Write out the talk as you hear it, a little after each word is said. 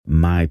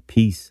My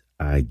peace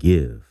I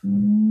give.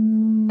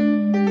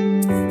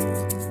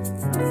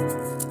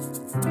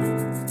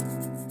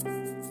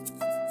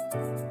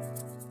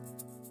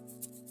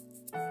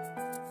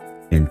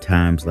 In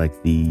times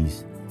like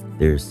these,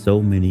 there's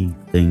so many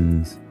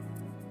things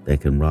that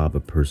can rob a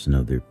person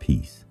of their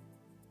peace.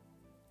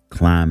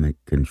 Climate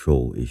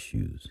control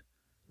issues,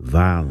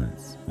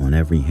 violence on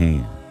every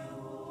hand,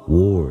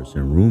 wars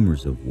and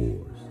rumors of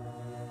wars,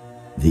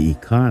 the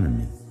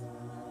economy,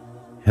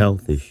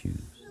 health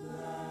issues.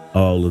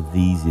 All of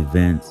these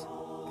events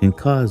can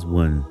cause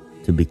one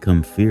to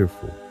become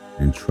fearful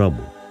and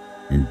troubled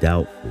and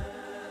doubtful.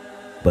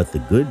 But the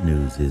good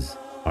news is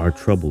our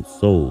troubled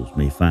souls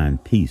may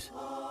find peace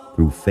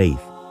through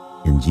faith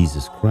in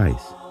Jesus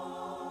Christ.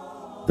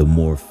 The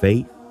more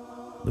faith,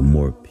 the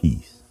more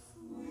peace.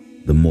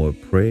 The more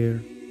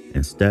prayer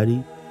and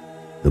study,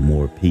 the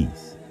more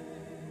peace.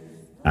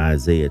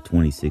 Isaiah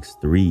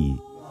 26:3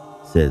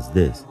 says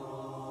this,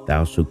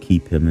 "Thou shalt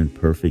keep him in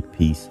perfect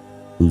peace,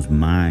 whose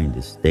mind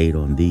is stayed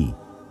on thee,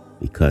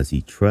 because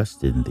he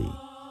trusts in thee."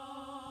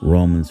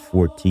 Romans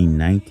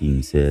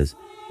 14:19 says,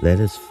 "Let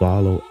us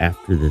follow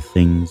after the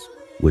things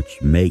which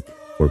make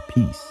for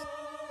peace."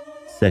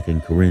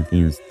 2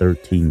 Corinthians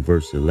 13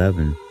 verse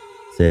 11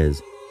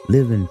 says,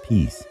 "Live in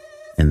peace,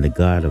 and the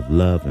God of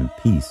love and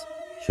peace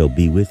shall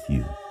be with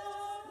you."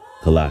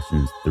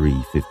 Colossians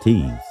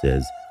 3:15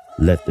 says,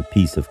 "Let the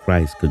peace of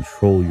Christ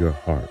control your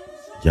heart."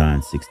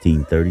 John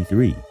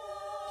 16:33.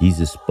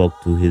 Jesus spoke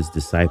to his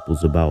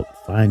disciples about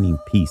finding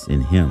peace in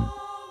him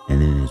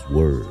and in his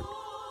word.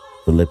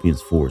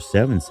 Philippians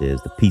 4:7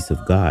 says, "The peace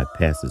of God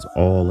passes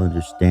all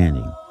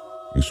understanding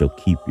and shall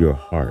keep your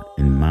heart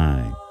and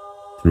mind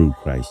through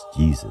Christ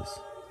Jesus."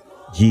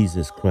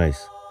 Jesus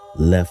Christ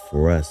left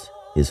for us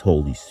his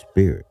Holy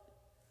Spirit,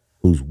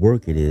 whose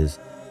work it is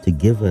to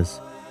give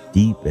us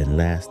deep and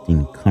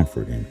lasting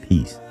comfort and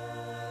peace.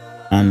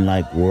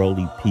 Unlike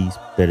worldly peace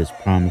that is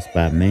promised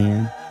by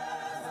man,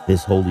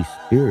 this Holy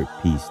Spirit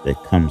peace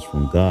that comes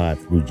from God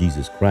through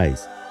Jesus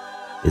Christ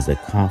is a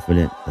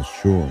confident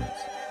assurance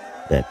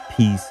that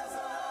peace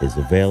is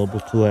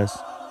available to us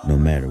no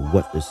matter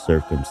what the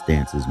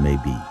circumstances may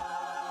be.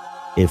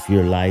 If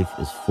your life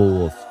is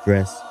full of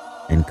stress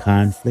and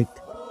conflict,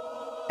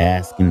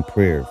 ask in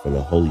prayer for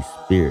the Holy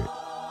Spirit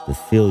to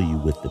fill you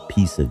with the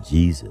peace of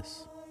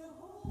Jesus.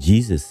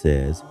 Jesus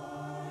says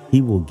he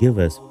will give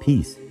us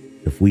peace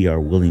if we are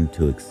willing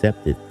to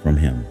accept it from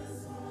him.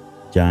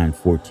 John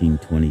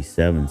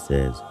 14:27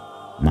 says,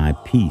 "My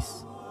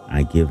peace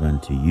I give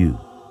unto you,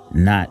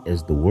 not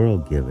as the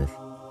world giveth,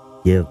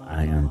 give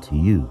I unto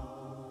you.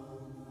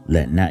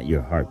 Let not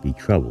your heart be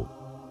troubled,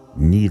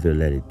 neither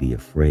let it be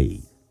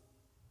afraid."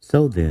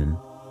 So then,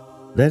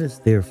 let us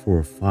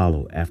therefore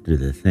follow after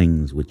the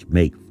things which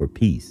make for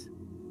peace,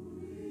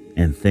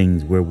 and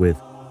things wherewith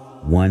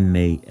one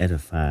may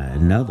edify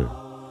another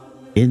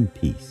in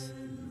peace.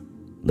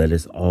 Let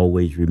us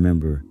always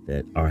remember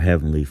that our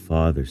Heavenly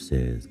Father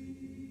says,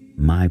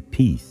 "My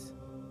peace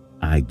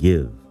I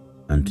give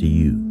unto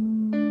you."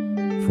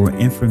 For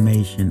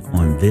information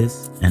on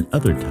this and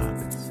other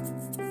topics,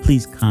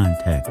 please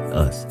contact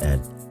us at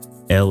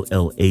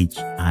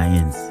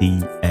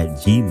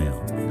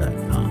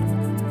llhinc@gmail.com.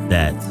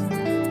 That's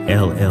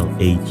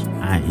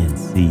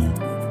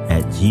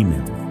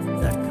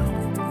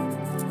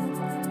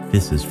llhinc@gmail.com.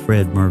 This is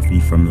Fred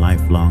Murphy from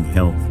Lifelong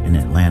Health in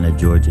Atlanta,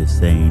 Georgia,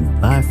 saying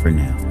bye for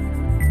now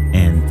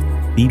and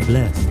be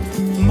blessed.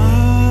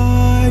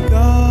 My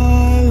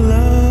God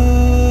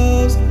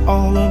loves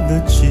all of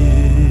the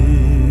children.